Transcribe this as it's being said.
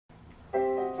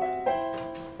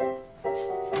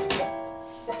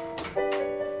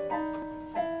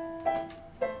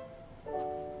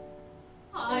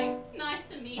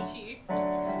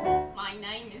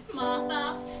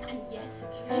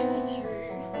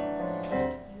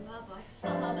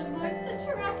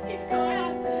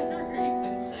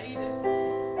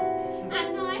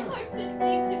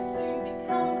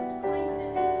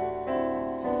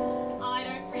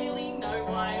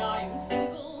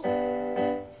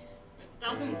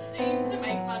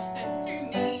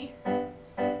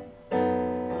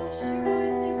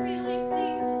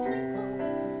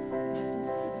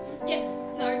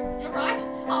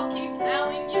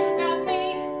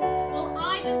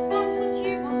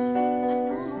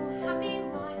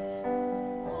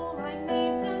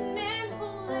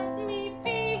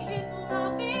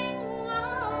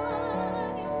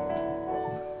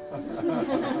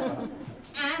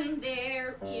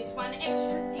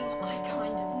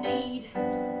need.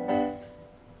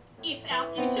 If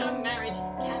our future marriage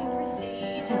can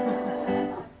proceed.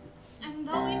 And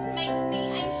though it makes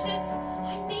me anxious,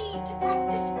 I need to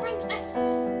practice frankness.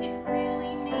 It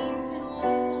really means an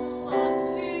awful lot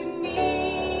to me.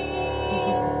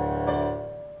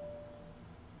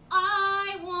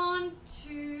 I want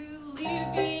to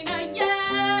live in a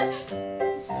yurt.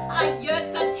 A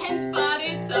yurt's a tent, but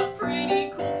it's a pretty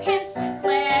cool tent.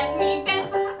 Let me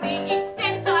vent the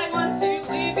extent I want to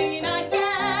live in a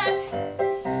yurt.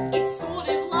 It's sort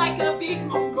of like a big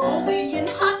Mongolian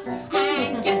hut.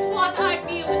 And guess what? I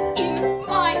feel it in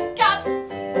my gut.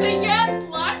 The yurt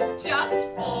life's just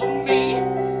for me.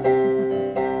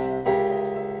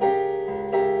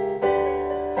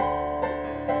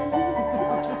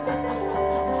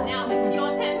 Now it's your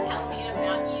turn. Tell me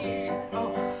about you.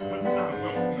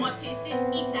 What is it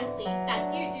exactly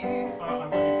that you do? I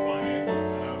work in finance.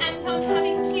 And on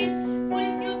having kids, what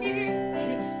is your view?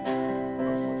 Kids?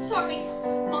 Sorry,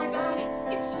 my bad.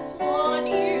 It's just what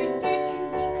you do to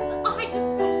me, 'cause I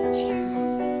just want to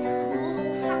choose a normal,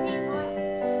 happy life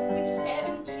with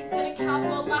 7 kids and a cow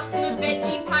for luck and a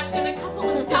veggie patch and a couple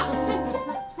of ducks and...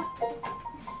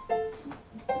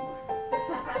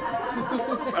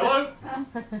 Hello?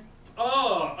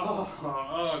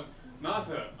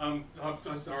 Martha, I'm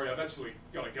so sorry, I've actually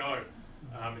got to go.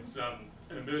 It's an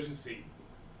emergency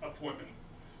appointment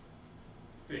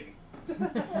thing.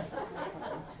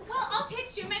 Well, I'll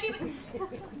test you. Maybe we...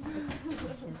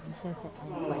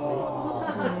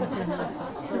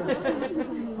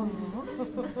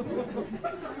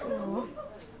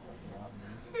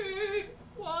 Who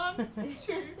want to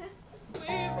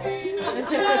live in a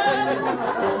house?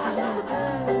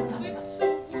 Little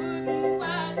wooden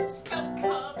lads,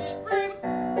 felt-covered room.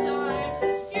 Don't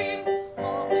assume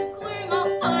all the gloom.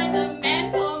 I'll find a man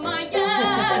for my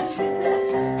yurt.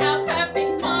 Our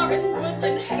perfect forest,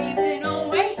 woodland, haven,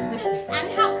 oasis. And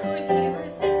how could he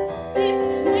resist this?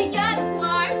 The yurt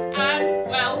life and,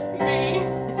 well, me.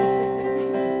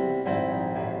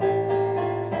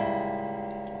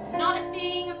 It's not a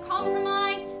thing of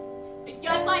compromise. The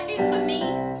yurt life is for me.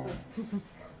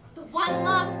 The one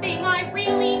last thing I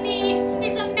really need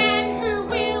is a man